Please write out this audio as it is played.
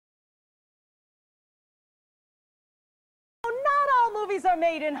movies are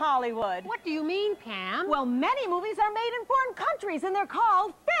made in Hollywood. What do you mean, Pam? Well, many movies are made in foreign countries, and they're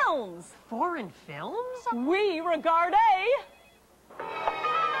called films. Foreign films? Oui, regardez.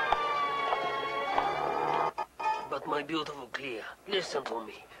 But my beautiful Clea, listen to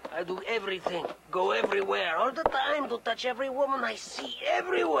me. I do everything, go everywhere, all the time to touch every woman I see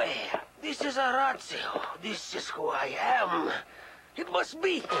everywhere. This is Orazio. This is who I am. It must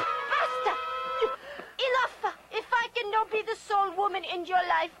be. Basta! Enough! If I cannot be the sole woman in your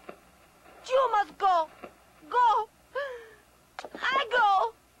life, you must go. Go. I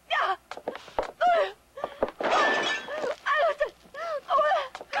go.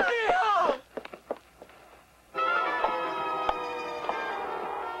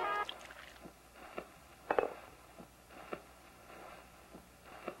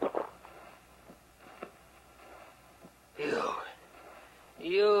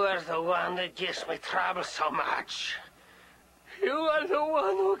 You are the one that gives me trouble so much. You are the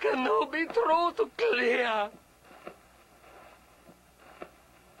one who cannot be true to Clea.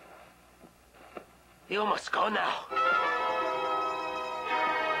 You must go now.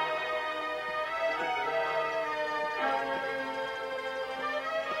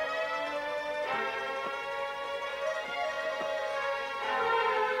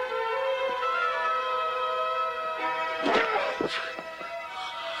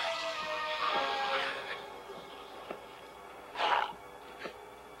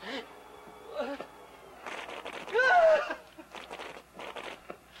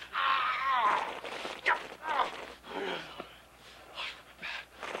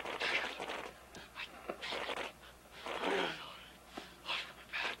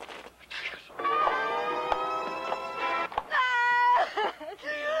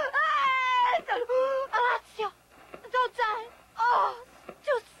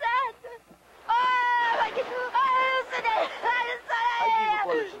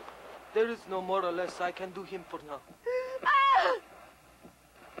 There is no more or less I can do him for now.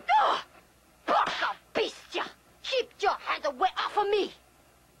 Porca bestia! Keep your hands away off of me!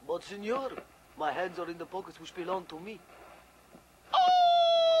 But, senor, my hands are in the pockets which belong to me.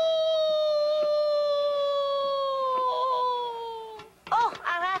 Oh,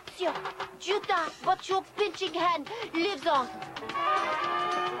 Orazio, you die, but your pinching hand lives on.